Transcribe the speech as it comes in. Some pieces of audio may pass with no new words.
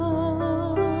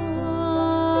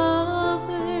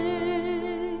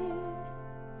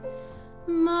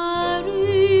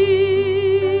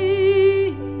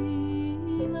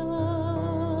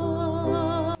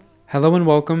Hello and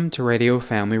welcome to Radio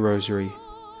Family Rosary.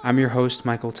 I'm your host,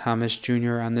 Michael Thomas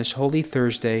Jr. on this Holy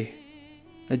Thursday,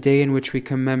 a day in which we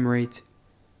commemorate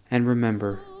and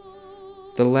remember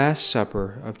the Last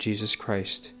Supper of Jesus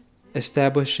Christ,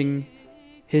 establishing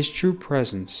His true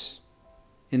presence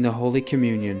in the Holy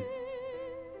Communion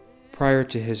prior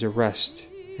to His arrest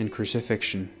and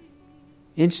crucifixion,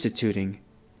 instituting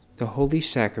the Holy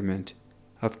Sacrament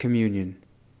of Communion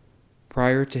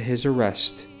prior to His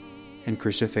arrest and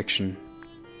crucifixion.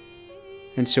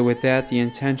 And so with that, the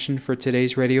intention for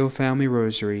today's Radio Family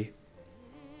Rosary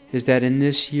is that in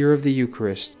this year of the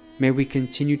Eucharist, may we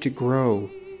continue to grow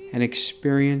and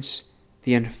experience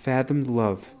the unfathomed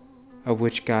love of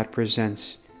which God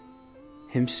presents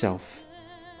Himself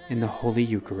in the Holy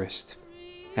Eucharist.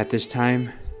 At this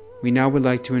time, we now would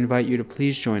like to invite you to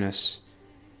please join us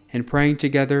in praying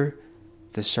together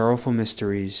the sorrowful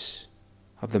mysteries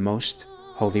of the Most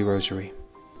Holy Rosary.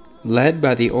 Led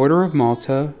by the Order of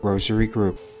Malta Rosary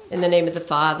Group. In the name of the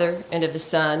Father, and of the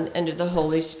Son, and of the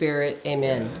Holy Spirit.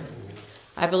 Amen.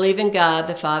 I believe in God,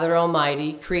 the Father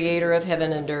Almighty, creator of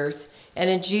heaven and earth,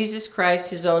 and in Jesus Christ,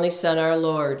 His only Son, our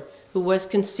Lord, who was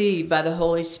conceived by the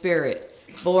Holy Spirit,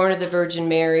 born of the Virgin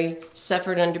Mary,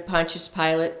 suffered under Pontius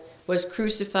Pilate, was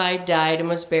crucified, died, and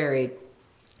was buried.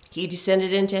 He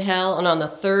descended into hell, and on the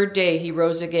third day He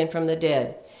rose again from the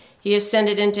dead. He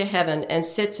ascended into heaven and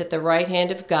sits at the right hand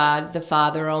of God, the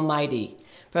Father Almighty.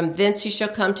 From thence He shall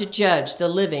come to judge the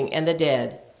living and the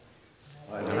dead.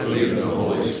 I believe in the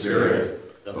Holy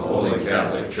Spirit, the Holy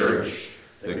Catholic Church,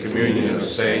 the communion of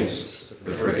saints,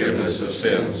 the forgiveness of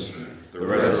sins, the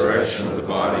resurrection of the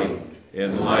body,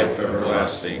 and life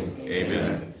everlasting.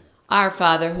 Amen. Our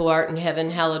Father, who art in heaven,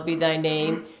 hallowed be Thy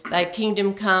name. Thy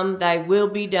kingdom come, Thy will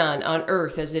be done, on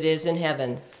earth as it is in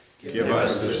heaven. Give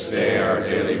us this day our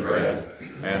daily bread,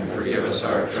 and forgive us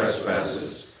our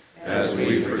trespasses, as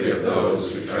we forgive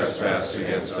those who trespass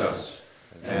against us.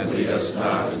 And lead us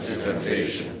not into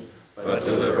temptation, but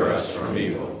deliver us from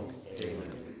evil.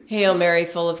 Amen. Hail Mary,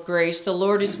 full of grace, the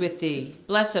Lord is with Thee.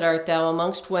 Blessed art Thou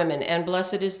amongst women, and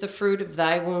blessed is the fruit of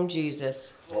Thy womb,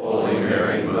 Jesus. Holy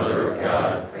Mary, Mother of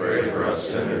God, pray for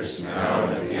us sinners, now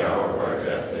and at the hour of our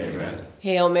death. Amen.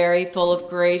 Hail Mary, full of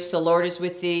grace, the Lord is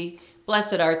with Thee.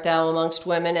 Blessed art Thou amongst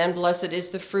women, and blessed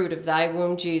is the fruit of Thy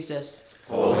womb, Jesus.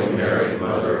 Holy Mary,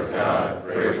 Mother of God,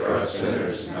 pray for us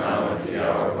sinners, now and at the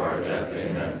hour of our death.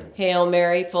 Amen. Hail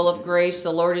Mary, full of grace,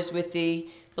 the Lord is with Thee.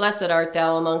 Blessed art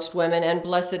Thou amongst women, and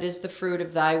blessed is the fruit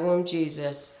of Thy womb,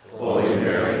 Jesus. Holy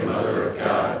Mary, Mother of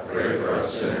God, pray for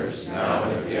us sinners, now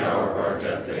and at the hour of our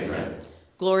death. Amen.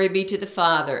 Glory be to the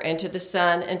Father, and to the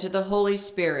Son, and to the Holy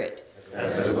Spirit.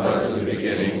 As it was in the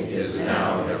beginning, is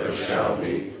now, and ever shall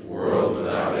be, world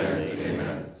without end.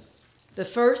 Amen. The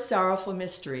first sorrowful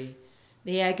mystery,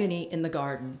 the agony in the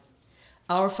garden.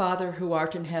 Our Father, who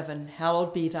art in heaven,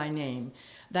 hallowed be Thy name.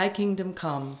 Thy kingdom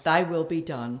come, Thy will be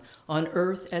done, on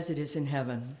earth as it is in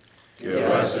heaven. Give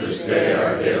us this day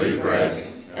our daily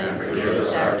bread, and forgive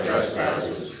us our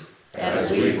trespasses,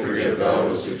 as we forgive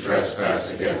those who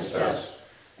trespass against us.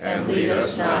 And lead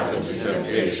us not into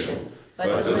temptation,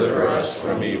 but deliver us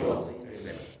from evil.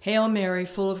 Hail Mary,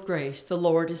 full of grace, the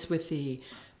Lord is with Thee.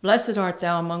 Blessed art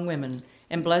Thou among women,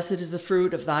 and blessed is the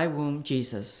fruit of Thy womb,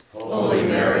 Jesus. Holy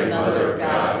Mary, Mother of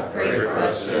God, pray for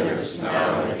us sinners,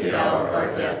 now and at the hour of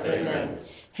our death. Amen.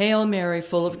 Hail Mary,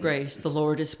 full of grace, the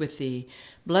Lord is with Thee.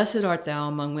 Blessed art Thou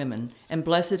among women, and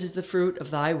blessed is the fruit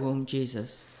of Thy womb,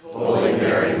 Jesus. Holy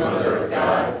Mary, Mother of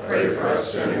God, pray for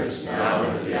us sinners, now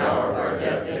and at the hour of our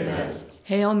death. Amen.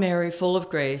 Hail Mary, full of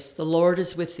grace, the Lord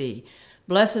is with Thee.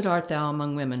 Blessed art Thou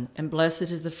among women, and blessed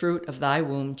is the fruit of Thy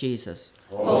womb, Jesus.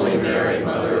 Holy Mary,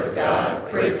 Mother of God,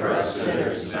 pray for us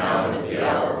sinners, now and at the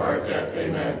hour of our death.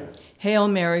 Amen. Hail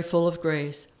Mary, full of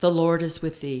grace, the Lord is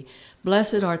with Thee.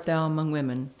 Blessed art Thou among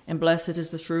women, and blessed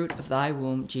is the fruit of Thy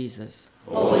womb, Jesus.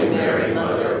 Holy Mary,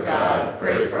 Mother of God,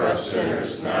 pray for us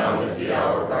sinners, now and at the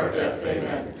hour of our death.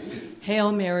 Amen.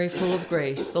 Hail Mary, full of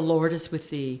grace, the Lord is with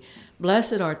Thee.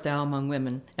 Blessed art Thou among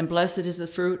women, and blessed is the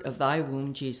fruit of Thy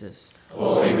womb, Jesus.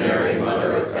 Holy Mary,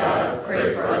 Mother of God,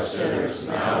 pray for us sinners,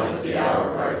 now and at the hour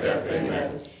of our death.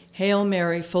 Amen. Hail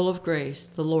Mary, full of grace,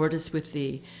 the Lord is with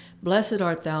Thee. Blessed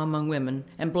art Thou among women,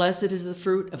 and blessed is the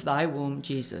fruit of Thy womb,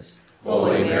 Jesus.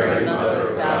 Holy Mary, Mother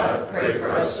of God, pray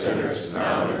for us sinners,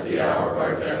 now and at the hour of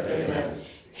our death. Amen.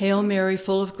 Hail Mary,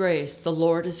 full of grace, the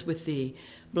Lord is with Thee.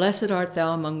 Blessed art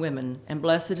thou among women, and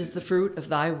blessed is the fruit of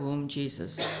thy womb,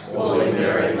 Jesus. Holy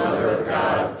Mary, Mother of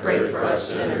God, pray for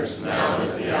us sinners, now and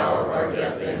at the hour of our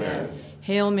death. Amen.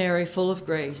 Hail Mary, full of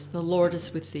grace, the Lord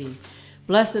is with thee.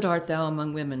 Blessed art thou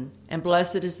among women, and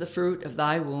blessed is the fruit of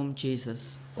thy womb,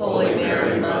 Jesus. Holy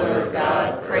Mary, Mother of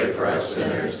God, pray for us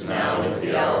sinners, now and at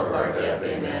the hour of our death.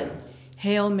 Amen.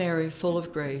 Hail Mary, full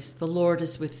of grace, the Lord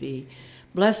is with thee.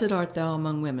 Blessed art thou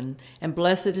among women, and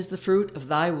blessed is the fruit of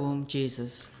thy womb,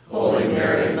 Jesus. Holy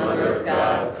Mary, Mother of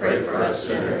God, pray for us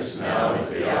sinners, now and at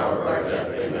the hour of our death.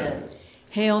 Amen.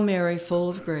 Hail Mary, full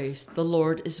of grace, the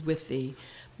Lord is with thee.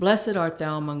 Blessed art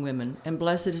thou among women, and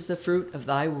blessed is the fruit of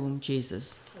thy womb,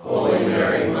 Jesus. Holy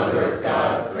Mary, Mother of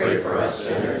God, pray for us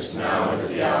sinners, now and at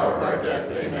the hour of our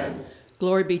death. Amen.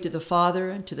 Glory be to the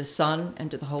Father, and to the Son, and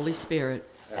to the Holy Spirit.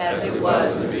 As it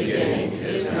was in the beginning,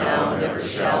 is now, and ever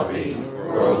shall be,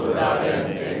 world without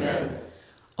end. Amen.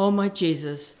 O my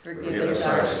Jesus, Forgive us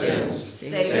our sins,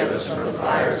 save us from the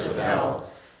fires of hell.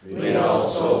 Lead all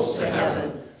souls to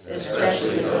heaven,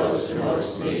 especially those in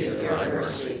most need of your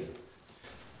mercy.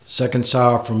 Second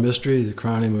sorrowful mystery, the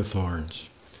crowning with thorns.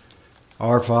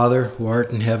 Our Father, who art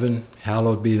in heaven,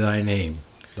 hallowed be thy name.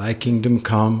 Thy kingdom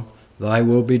come, thy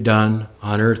will be done,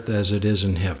 on earth as it is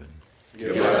in heaven.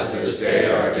 Give us this day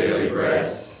our daily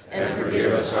bread, and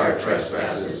forgive us our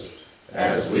trespasses,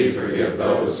 as we forgive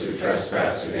those who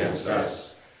trespass against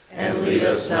us. And lead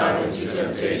us not into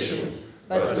temptation,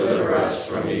 but deliver us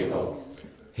from evil.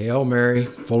 Hail Mary,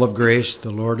 full of grace, the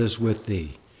Lord is with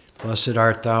thee. Blessed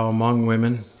art thou among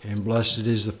women, and blessed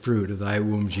is the fruit of thy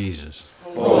womb, Jesus.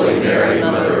 Holy Mary,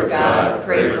 Mother of God,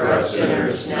 pray for us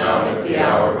sinners, now and at the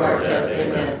hour of our death.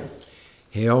 Amen.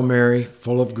 Hail Mary,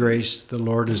 full of grace, the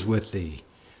Lord is with thee.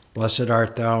 Blessed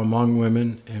art thou among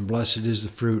women, and blessed is the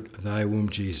fruit of thy womb,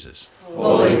 Jesus.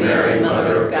 Holy Mary,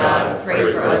 Mother of God,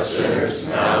 pray for us sinners,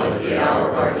 now and at the hour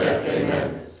of our death.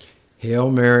 Amen. Hail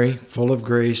Mary, full of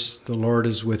grace, the Lord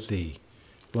is with thee.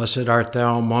 Blessed art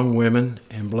thou among women,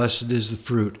 and blessed is the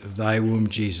fruit of thy womb,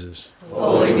 Jesus.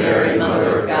 Holy Mary,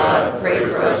 Mother of God, pray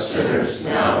for us sinners,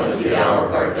 now and at the hour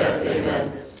of our death.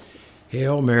 Amen.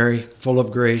 Hail Mary, full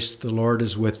of grace, the Lord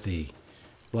is with thee.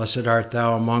 Blessed art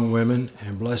thou among women,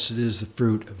 and blessed is the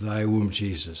fruit of thy womb,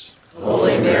 Jesus.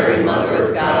 Holy Mary, Mother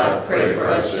of God, pray for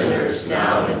us sinners,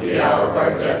 now and at the hour of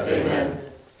our death. Amen.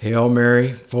 Hail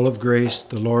Mary, full of grace,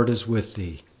 the Lord is with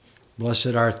thee.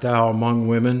 Blessed art thou among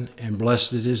women, and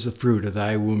blessed is the fruit of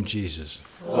thy womb, Jesus.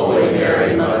 Holy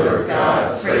Mary, Mother of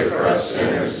God, pray for us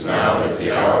sinners, now and at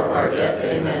the hour of our death.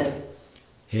 Amen.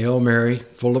 Hail Mary,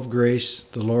 full of grace,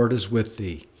 the Lord is with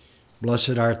thee.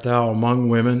 Blessed art thou among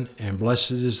women, and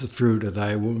blessed is the fruit of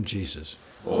thy womb, Jesus.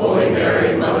 Holy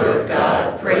Mary, Mother of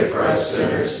God, pray for us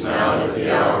sinners, now and at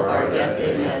the hour of our death.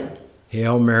 Amen.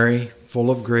 Hail Mary, full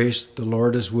of grace, the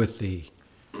Lord is with thee.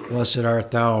 Blessed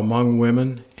art thou among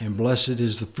women, and blessed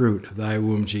is the fruit of thy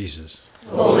womb, Jesus.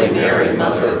 Holy Mary,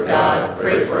 Mother of God,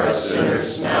 pray for us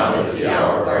sinners, now and at the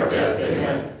hour of our death.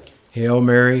 Amen. Hail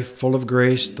Mary, full of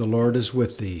grace, the Lord is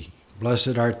with thee.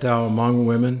 Blessed art thou among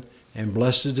women, and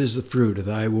blessed is the fruit of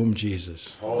thy womb,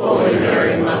 Jesus. Holy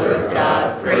Mary, Mother of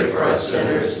God, pray for us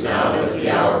sinners, now and at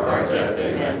the hour of our death.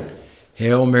 Amen.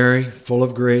 Hail Mary, full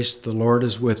of grace, the Lord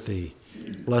is with thee.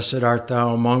 Blessed art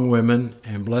thou among women,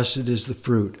 and blessed is the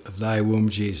fruit of thy womb,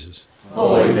 Jesus.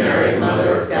 Holy Mary,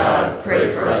 Mother of God,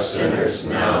 pray for us sinners,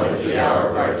 now and at the hour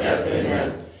of our death.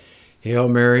 Amen. Hail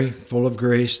Mary, full of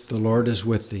grace, the Lord is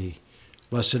with thee.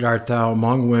 Blessed art thou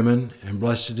among women, and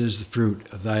blessed is the fruit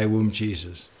of thy womb,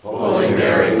 Jesus. Holy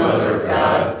Mary, Mother of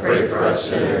God, pray for us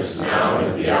sinners, now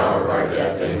and at the hour of our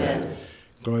death. Amen.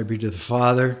 Glory be to the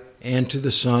Father, and to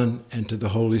the Son, and to the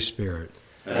Holy Spirit.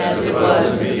 As it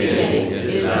was in the beginning,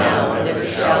 is now, and ever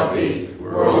shall be,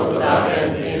 world without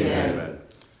end. Amen.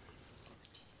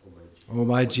 O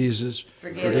my Jesus,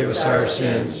 Forgive us our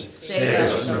sins, save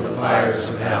us from the fires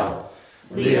of hell.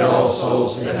 Lead all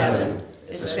souls to heaven,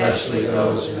 especially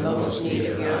those in most need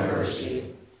of your mercy.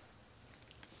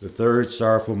 The third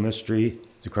sorrowful mystery,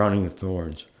 the crowning of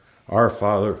thorns. Our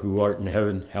Father, who art in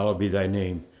heaven, hallowed be thy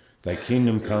name. Thy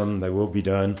kingdom come, thy will be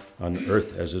done, on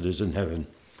earth as it is in heaven.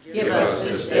 Give us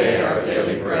this day our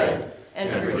daily bread,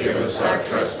 and forgive us our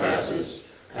trespasses,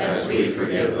 as we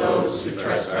forgive those who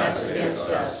trespass against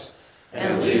us.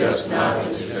 And lead us not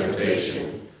into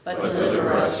temptation, but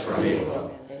deliver us from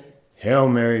evil. Hail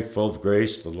Mary, full of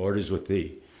grace, the Lord is with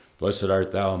thee. Blessed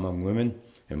art thou among women,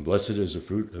 and blessed is the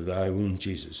fruit of thy womb,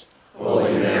 Jesus.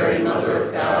 Holy Mary, Mother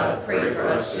of God, pray for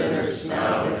us sinners,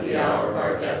 now and at the hour of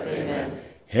our death. Amen.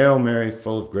 Hail Mary,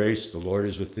 full of grace, the Lord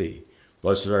is with thee.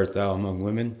 Blessed art thou among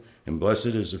women, and blessed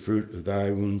is the fruit of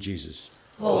thy womb, Jesus.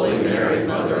 Holy Mary,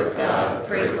 Mother of God,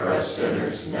 pray for us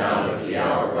sinners, now and at the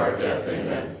hour of our death.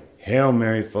 Amen. Hail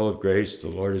Mary, full of grace, the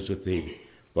Lord is with thee.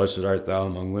 Blessed art thou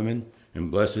among women, and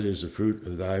blessed is the fruit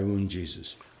of thy womb,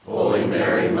 Jesus. Holy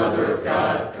Mary, Mother of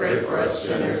God, pray for us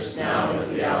sinners, now and at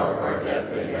the hour of our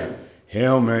death. Amen.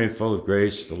 Hail Mary, full of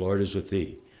grace, the Lord is with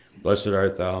thee. Blessed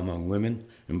art thou among women,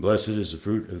 and blessed is the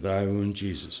fruit of thy womb,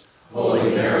 Jesus.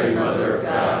 Holy Mary, Mother of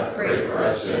God, pray for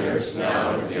us sinners,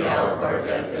 now and at the hour of our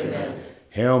death. Amen.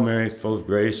 Hail Mary, full of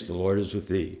grace, the Lord is with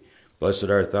thee. Blessed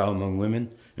art thou among women,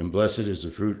 and blessed is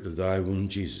the fruit of thy womb,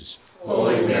 Jesus.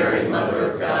 Holy Mary,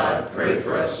 Mother of God, pray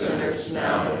for us sinners,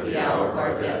 now and at the hour of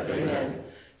our death. Amen.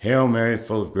 Hail Mary,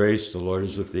 full of grace, the Lord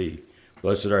is with thee.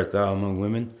 Blessed art thou among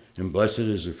women, and blessed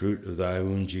is the fruit of thy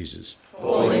womb, Jesus.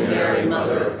 Holy Mary,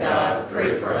 Mother of God,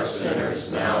 pray for us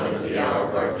sinners, now and at the hour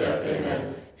of our death.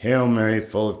 Amen. Hail Mary,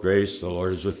 full of grace, the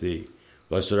Lord is with thee.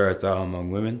 Blessed art thou among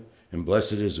women, and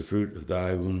blessed is the fruit of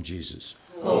thy womb, Jesus.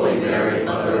 Holy Mary,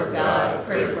 Mother of God,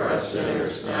 pray for us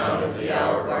sinners, now and at the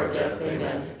hour of our death.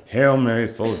 Amen. Hail Mary,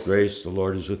 full of grace, the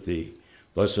Lord is with thee.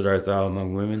 Blessed art thou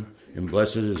among women, and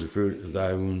blessed is the fruit of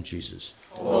thy womb, Jesus.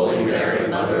 Holy Mary,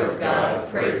 Mother of God,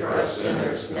 pray for us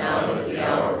sinners, now and at the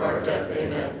hour of our death.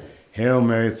 Amen. Hail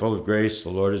Mary, full of grace, the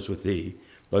Lord is with thee.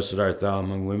 Blessed art thou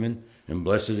among women, and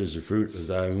blessed is the fruit of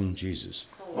thy womb, Jesus.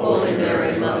 Holy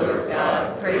Mary, Mother of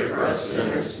God, pray for us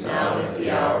sinners, now and at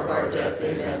the hour of our death.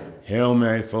 Amen. Hail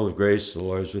Mary, full of grace, the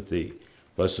Lord is with thee.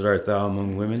 Blessed art thou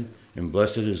among women, and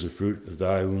blessed is the fruit of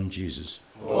thy womb, Jesus.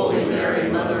 Holy Mary,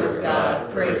 Mother of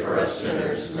God, pray for us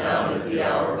sinners, now and at the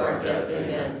hour of our death.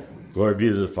 Amen. Glory be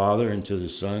to the Father, and to the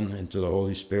Son, and to the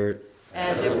Holy Spirit.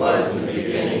 As it was in the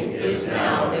beginning, is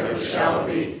now, and ever shall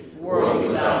be, world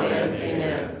without end.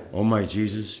 Amen. O my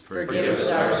Jesus, Forgive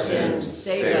us our sins,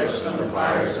 save us from the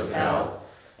fires of hell,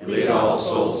 and lead all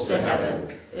souls to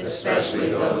heaven, especially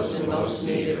those in most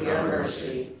need of your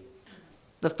mercy.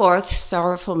 The fourth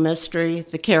sorrowful mystery,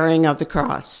 the carrying of the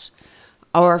cross.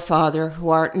 Our Father, who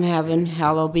art in heaven,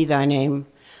 hallowed be thy name.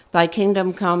 Thy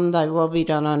kingdom come, thy will be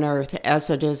done on earth as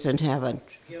it is in heaven.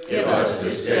 Give us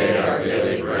this day our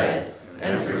daily bread,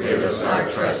 and forgive us our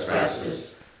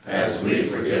trespasses, as we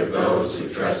forgive those who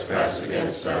trespass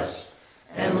against us.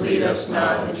 And lead us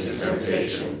not into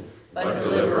temptation, but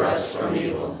deliver us from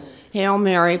evil. Hail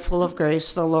Mary, full of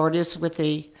grace, the Lord is with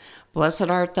thee. Blessed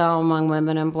art thou among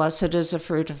women, and blessed is the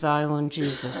fruit of thy womb,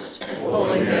 Jesus.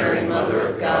 Holy Mary, Mother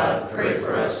of God, pray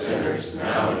for us sinners,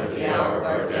 now and at the hour of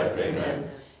our death. Amen.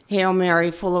 Hail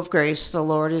Mary, full of grace, the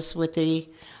Lord is with thee.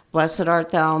 Blessed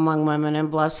art thou among women,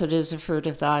 and blessed is the fruit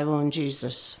of thy womb,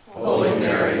 Jesus. Holy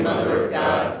Mary, Mother of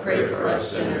God, pray for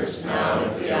us sinners, now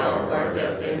and at the hour of our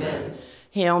death. Amen.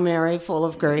 Hail Mary, full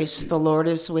of grace, the Lord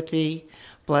is with thee.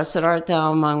 Blessed art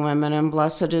thou among women, and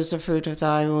blessed is the fruit of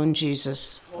thy womb,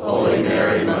 Jesus. Holy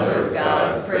Mary, Mother of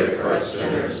God, pray for us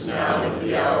sinners, now and at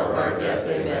the hour of our death.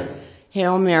 Amen.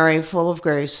 Hail Mary, full of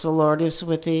grace, the Lord is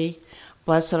with thee.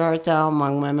 Blessed art thou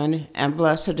among women, and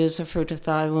blessed is the fruit of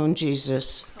thy womb,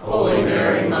 Jesus. Holy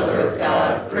Mary, Mother of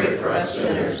God, pray for us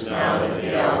sinners, now and at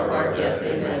the hour of our death.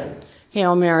 Amen.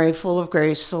 Hail Mary, full of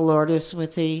grace, the Lord is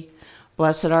with thee.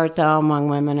 Blessed art thou among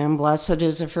women, and blessed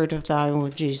is the fruit of thy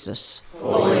womb, Jesus.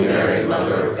 Holy Mary,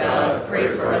 Mother of God, pray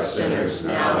for us sinners,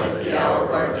 now and at the hour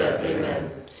of our death.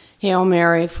 Amen. Hail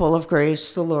Mary, full of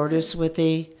grace, the Lord is with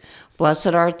thee. Blessed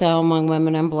art thou among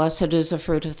women, and blessed is the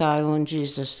fruit of thy womb,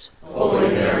 Jesus. Holy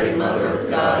Mary, Mother of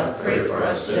God, pray for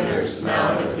us sinners,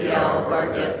 now and at the hour of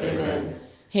our death. Amen.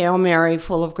 Hail Mary,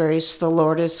 full of grace, the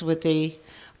Lord is with thee.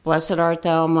 Blessed art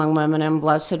thou among women, and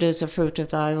blessed is the fruit of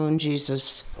thy womb,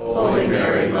 Jesus. Holy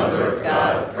Mary, Mother of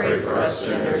God, pray for us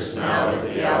sinners, now and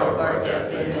at the hour of our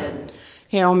death. Amen.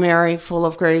 Hail Mary, full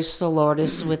of grace, the Lord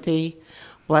is with thee.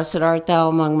 Blessed art thou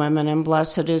among women, and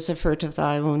blessed is the fruit of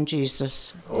thy womb,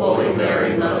 Jesus. Holy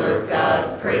Mary, Mother of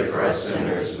God, pray for us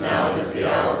sinners, now and at the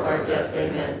hour of our death.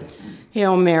 Amen.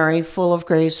 Hail Mary, full of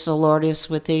grace, the Lord is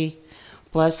with thee.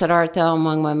 Blessed art thou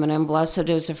among women, and blessed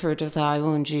is the fruit of thy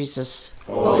womb, Jesus.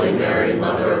 Holy Mary,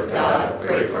 Mother of God,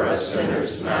 pray for us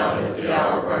sinners, now and at the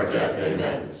hour of our death.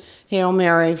 Amen. Hail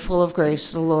Mary, full of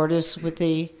grace, the Lord is with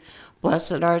thee.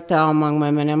 Blessed art thou among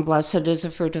women, and blessed is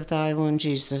the fruit of thy womb,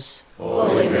 Jesus.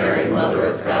 Holy Mary, Mother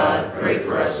of God, pray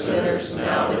for us sinners,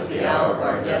 now and at the hour of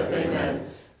our death. Amen.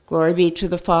 Glory be to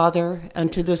the Father,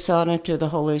 and to the Son, and to the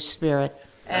Holy Spirit.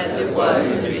 As it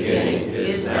was in the beginning,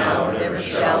 is now, and ever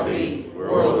shall be,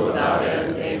 world without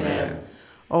end. Amen.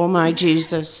 O my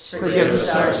Jesus, Forgive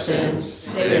us our sins,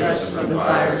 save us from the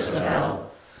fires of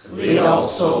hell. Lead all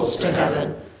souls to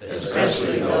heaven,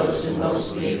 especially those in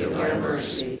most need of your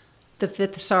mercy. The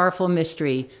fifth sorrowful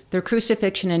mystery, the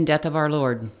crucifixion and death of our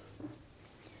Lord.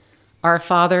 Our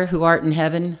Father, who art in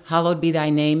heaven, hallowed be thy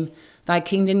name. Thy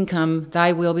kingdom come,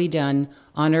 thy will be done,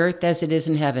 on earth as it is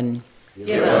in heaven.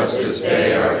 Give us this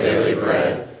day our daily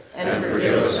bread, and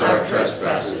forgive us our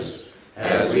trespasses,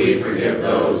 as we forgive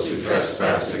those who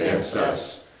trespass against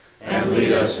us. And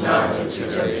lead us not into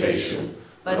temptation,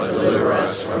 but deliver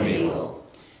us from evil.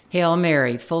 Hail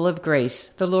Mary, full of grace,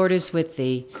 the Lord is with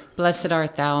thee. Blessed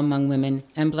art thou among women,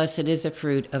 and blessed is the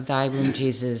fruit of thy womb,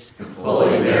 Jesus.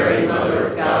 Holy Mary, Mother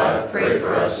of God, pray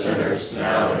for us sinners,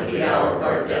 now and at the hour of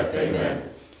our death.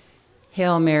 Amen.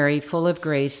 Hail Mary, full of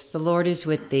grace, the Lord is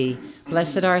with thee.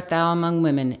 Blessed art thou among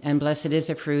women, and blessed is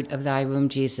the fruit of thy womb,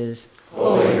 Jesus.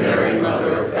 Holy Mary,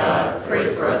 Mother of God,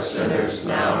 pray for us sinners,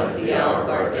 now and at the hour of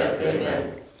our death.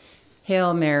 Amen.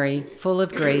 Hail Mary, full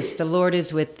of grace, the Lord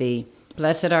is with thee.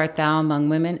 Blessed art thou among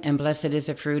women, and blessed is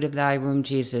the fruit of thy womb,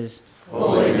 Jesus.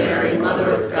 Holy Mary,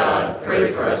 Mother of God,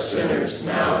 pray for us sinners,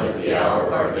 now and at the hour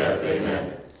of our death.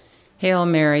 Amen. Hail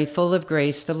Mary, full of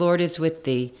grace, the Lord is with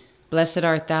thee. Blessed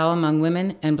art thou among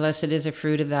women, and blessed is the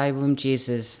fruit of thy womb,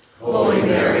 Jesus. Holy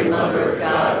Mary, Mother of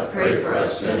God, pray for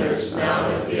us sinners, now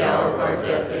and at the hour of our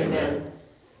death. Amen.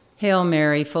 Hail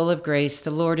Mary, full of grace, the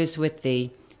Lord is with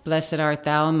thee. Blessed art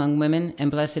thou among women,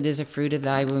 and blessed is the fruit of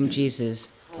thy womb, Jesus.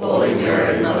 Holy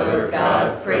Mary, Mother of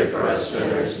God, pray for us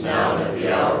sinners, now and at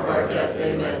the hour of our death.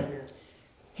 Amen.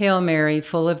 Hail Mary,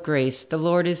 full of grace, the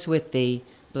Lord is with thee.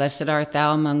 Blessed art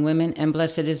thou among women, and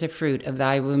blessed is the fruit of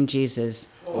thy womb, Jesus.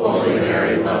 Holy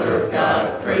Mary, Mother of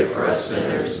God, pray for us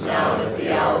sinners, now and at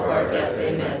the hour of our death.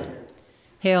 Amen.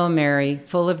 Hail Mary,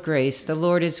 full of grace, the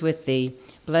Lord is with thee.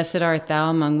 Blessed art thou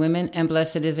among women, and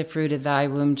blessed is the fruit of thy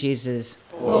womb, Jesus.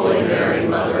 Holy Mary,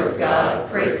 Mother of God,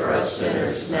 pray for us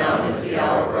sinners, now and at the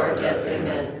hour of our death.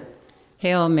 Amen.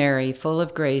 Hail Mary, full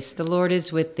of grace, the Lord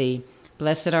is with thee.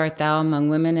 Blessed art thou among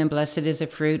women, and blessed is the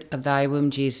fruit of thy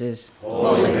womb, Jesus.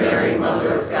 Holy Mary,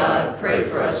 Mother of God, pray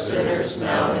for us sinners,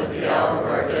 now and at the hour of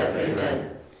our death.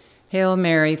 Amen. Hail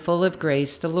Mary, full of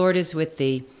grace, the Lord is with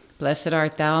thee. Blessed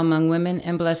art thou among women,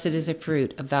 and blessed is the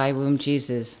fruit of thy womb,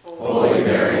 Jesus. Holy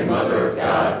Mary, Mother of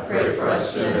God, pray for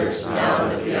us sinners, now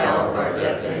and at the hour of our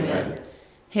death. Amen.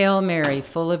 Hail Mary,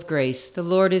 full of grace, the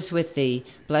Lord is with thee.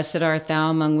 Blessed art thou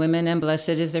among women, and blessed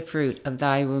is the fruit of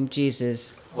thy womb,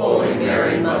 Jesus. Holy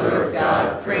Mary, Mother of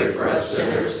God, pray for us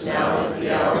sinners, now and at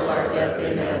the hour of our death.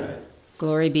 Amen.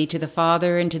 Glory be to the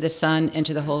Father, and to the Son, and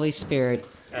to the Holy Spirit.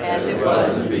 As it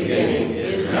was in the beginning,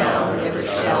 is now, and ever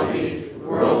shall be,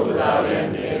 world without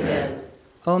end. Amen.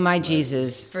 O my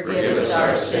Jesus, Forgive us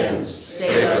our sins,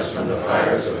 save us from the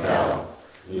fires of hell.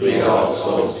 Lead all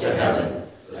souls to heaven,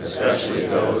 especially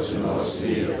those in most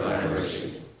need of thy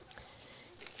mercy.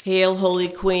 Hail, Holy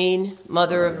Queen,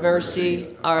 Mother of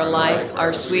Mercy, our life,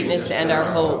 our sweetness, and our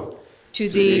hope. To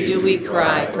thee do we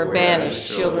cry for banished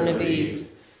children of Eve.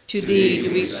 To thee do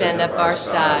we send up our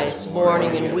sighs,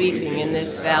 mourning and weeping in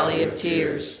this valley of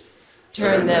tears.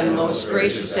 Turn them, most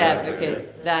gracious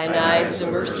Advocate, thine eyes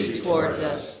of mercy towards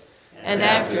us, and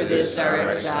after this our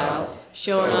exile,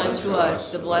 show unto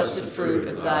us the blessed fruit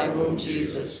of thy womb,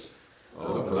 Jesus.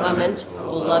 O clement,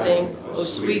 O loving, O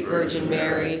sweet Virgin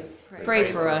Mary,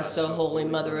 pray for us, O Holy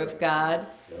Mother of God,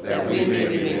 that we may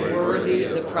be made worthy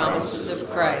of the promises of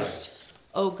Christ.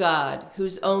 O God,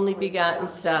 whose only begotten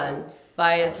Son,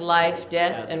 by his life,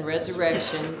 death, and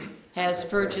resurrection, has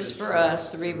purchased for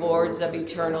us the rewards of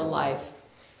eternal life.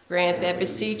 Grant, I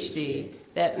beseech thee,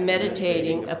 that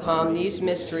meditating upon these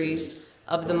mysteries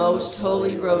of the most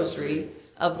holy rosary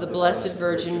of the Blessed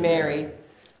Virgin Mary,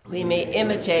 we may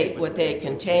imitate what they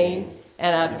contain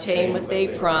and obtain what they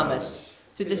promise.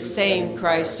 Through the same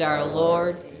Christ our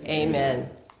Lord. Amen.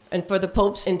 And for the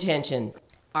Pope's intention,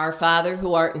 Our Father,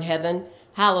 who art in heaven,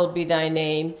 hallowed be thy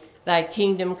name. Thy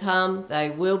kingdom come, thy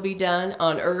will be done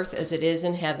on earth as it is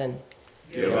in heaven.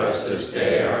 Give us this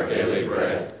day our daily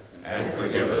bread, and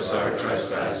forgive us our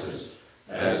trespasses,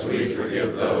 as we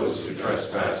forgive those who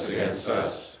trespass against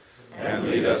us. And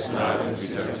lead us not into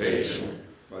temptation,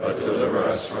 but deliver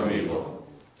us from evil.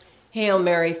 Hail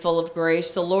Mary, full of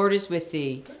grace, the Lord is with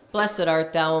thee. Blessed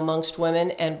art thou amongst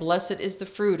women, and blessed is the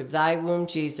fruit of thy womb,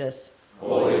 Jesus.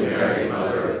 Holy Mary,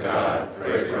 Mother of God,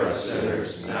 pray for us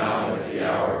sinners, now and at the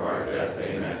hour of our death.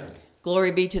 Amen.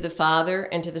 Glory be to the Father,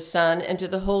 and to the Son, and to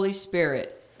the Holy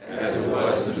Spirit. As it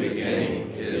was in the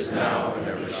beginning, is now, and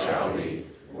ever shall be,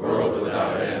 world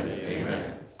without end.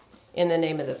 Amen. In the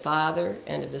name of the Father,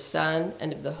 and of the Son,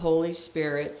 and of the Holy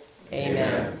Spirit.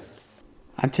 Amen.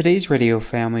 On today's Radio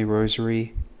Family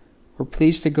Rosary, we're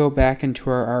pleased to go back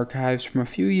into our archives from a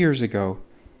few years ago,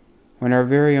 when our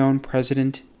very own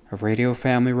president of Radio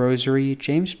Family Rosary,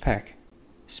 James Peck,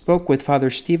 spoke with Father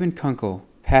Stephen Kunkel,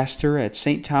 pastor at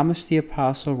St. Thomas the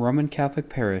Apostle Roman Catholic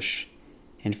Parish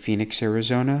in Phoenix,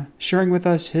 Arizona, sharing with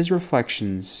us his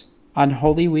reflections on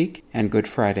Holy Week and Good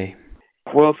Friday.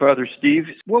 Well, Father Steve,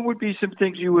 what would be some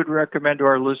things you would recommend to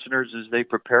our listeners as they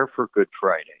prepare for Good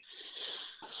Friday?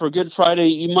 for Good Friday,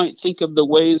 you might think of the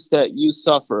ways that you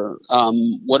suffer,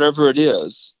 whatever it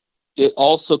is. It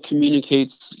also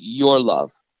communicates your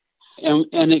love. And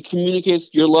it communicates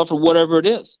your love for whatever it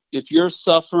is. If you're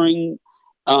suffering,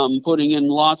 putting in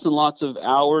lots and lots of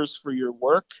hours for your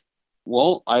work,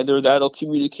 well, either that'll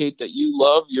communicate that you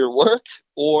love your work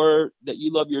or that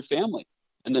you love your family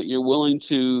and that you're willing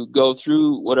to go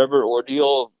through whatever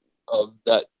ordeal of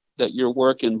that your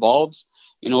work involves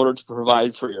in order to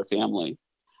provide for your family.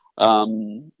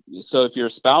 So if your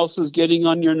spouse is getting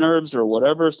on your nerves or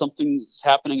whatever, something's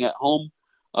happening at home,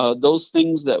 those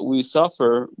things that we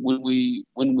suffer, when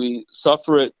we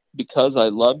suffer it because I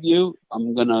love you,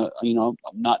 I'm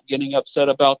not getting upset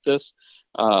about this.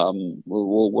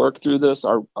 We'll work through this.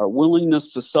 Our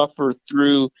willingness to suffer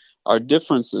through our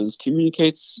differences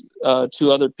communicates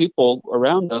to other people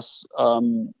around us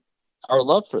our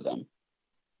love for them.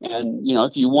 And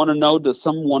if you want to know, if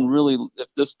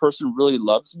this person really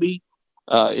loves me,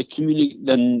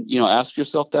 then ask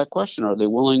yourself that question: Are they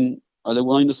willing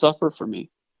to suffer for me?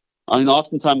 I mean,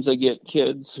 oftentimes I get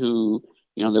kids who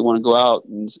they want to go out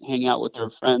and hang out with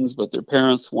their friends, but their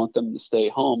parents want them to stay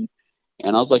home.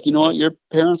 And I was like, you know what? Your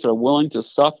parents are willing to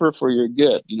suffer for your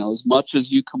good. As much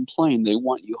as you complain, they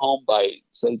want you home by,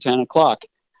 say, 10 o'clock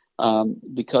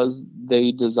because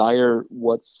they desire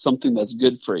something that's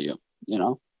good for you,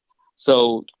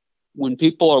 So when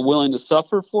people are willing to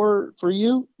suffer for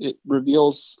you, it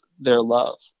reveals their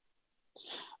love.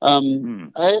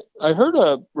 I heard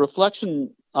a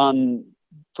reflection from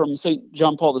St.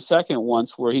 John Paul II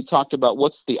once where he talked about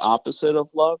what's the opposite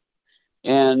of love.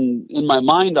 And in my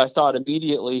mind, I thought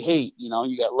immediately hate. You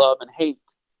got love and hate.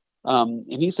 And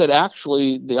he said,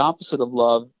 actually, the opposite of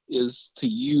love is to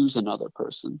use another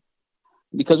person.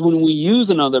 Because when we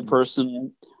use another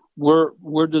person,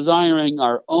 we're desiring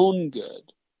our own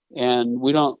good. And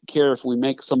we don't care if we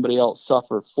make somebody else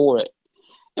suffer for it.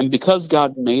 And because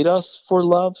God made us for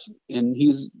love, and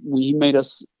He made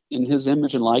us in His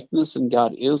image and likeness, and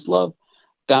God is love,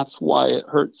 that's why it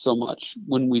hurts so much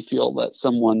when we feel that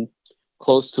someone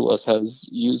close to us has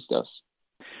used us.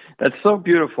 That's so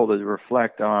beautiful to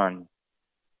reflect on.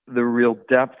 The real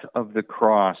depth of the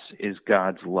cross is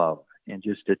God's love, and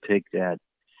just to take that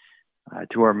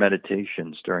to our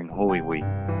meditations during Holy Week.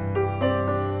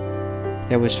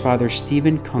 That was Father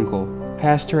Stephen Kunkel,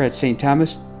 pastor at St.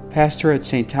 Thomas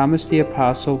the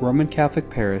Apostle Roman Catholic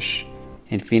Parish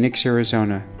in Phoenix,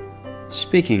 Arizona,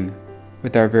 speaking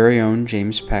with our very own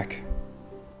James Peck.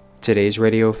 Today's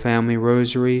Radio Family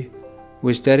Rosary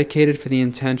was dedicated for the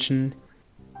intention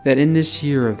that in this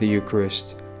year of the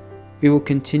Eucharist, we will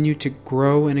continue to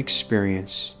grow and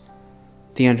experience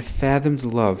the unfathomed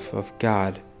love of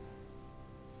God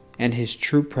and His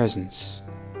true presence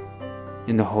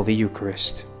in the Holy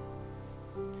Eucharist.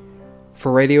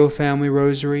 For Radio Family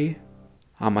Rosary,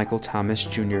 I'm Michael Thomas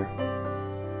Jr.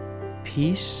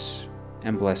 Peace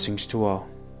and blessings to all.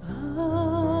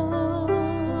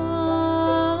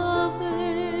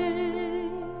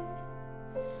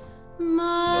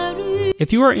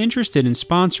 If you are interested in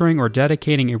sponsoring or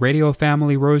dedicating a Radio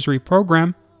Family Rosary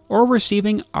program or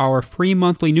receiving our free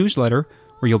monthly newsletter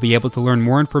where you'll be able to learn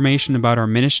more information about our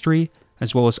ministry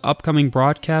as well as upcoming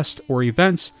broadcasts or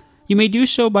events, you may do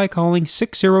so by calling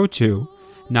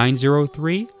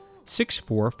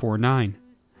 602-903-6449.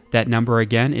 That number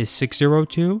again is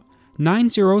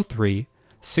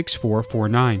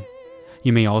 602-903-6449.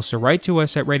 You may also write to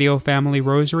us at Radio Family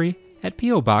Rosary at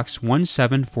P.O. Box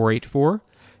 17484,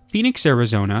 Phoenix,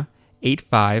 Arizona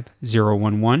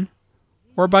 85011,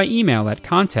 or by email at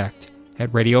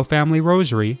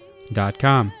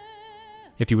contact@radiofamilyrosary.com.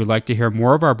 If you would like to hear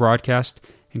more of our broadcast,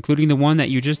 including the one that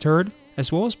you just heard, as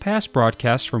well as past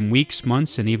broadcasts from weeks,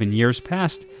 months, and even years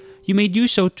past, you may do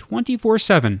so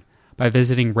 24/7 by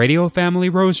visiting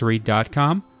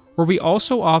radiofamilyrosary.com, where we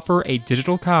also offer a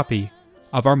digital copy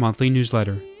of our monthly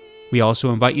newsletter. We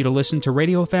also invite you to listen to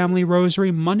Radio Family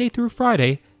Rosary Monday through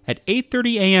Friday at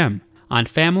 8:30 a.m. on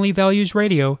Family Values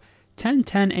Radio,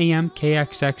 1010 a.m.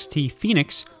 KXXT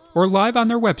Phoenix, or live on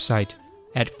their website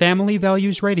at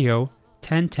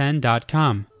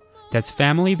familyvaluesradio1010.com. That's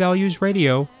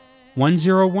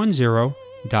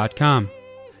familyvaluesradio1010.com.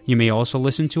 You may also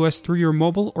listen to us through your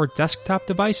mobile or desktop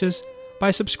devices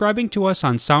by subscribing to us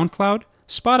on SoundCloud,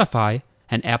 Spotify,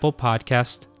 and Apple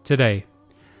Podcasts today.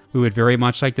 We would very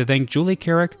much like to thank Julie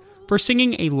Carrick for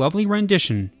singing a lovely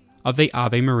rendition of the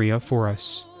Ave Maria for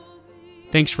us.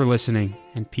 Thanks for listening,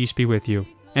 and peace be with you.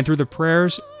 And through the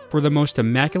prayers for the most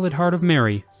Immaculate Heart of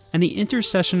Mary and the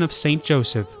intercession of Saint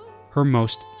Joseph, her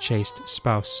most chaste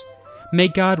spouse, may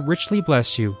God richly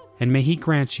bless you, and may He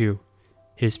grant you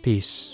His peace.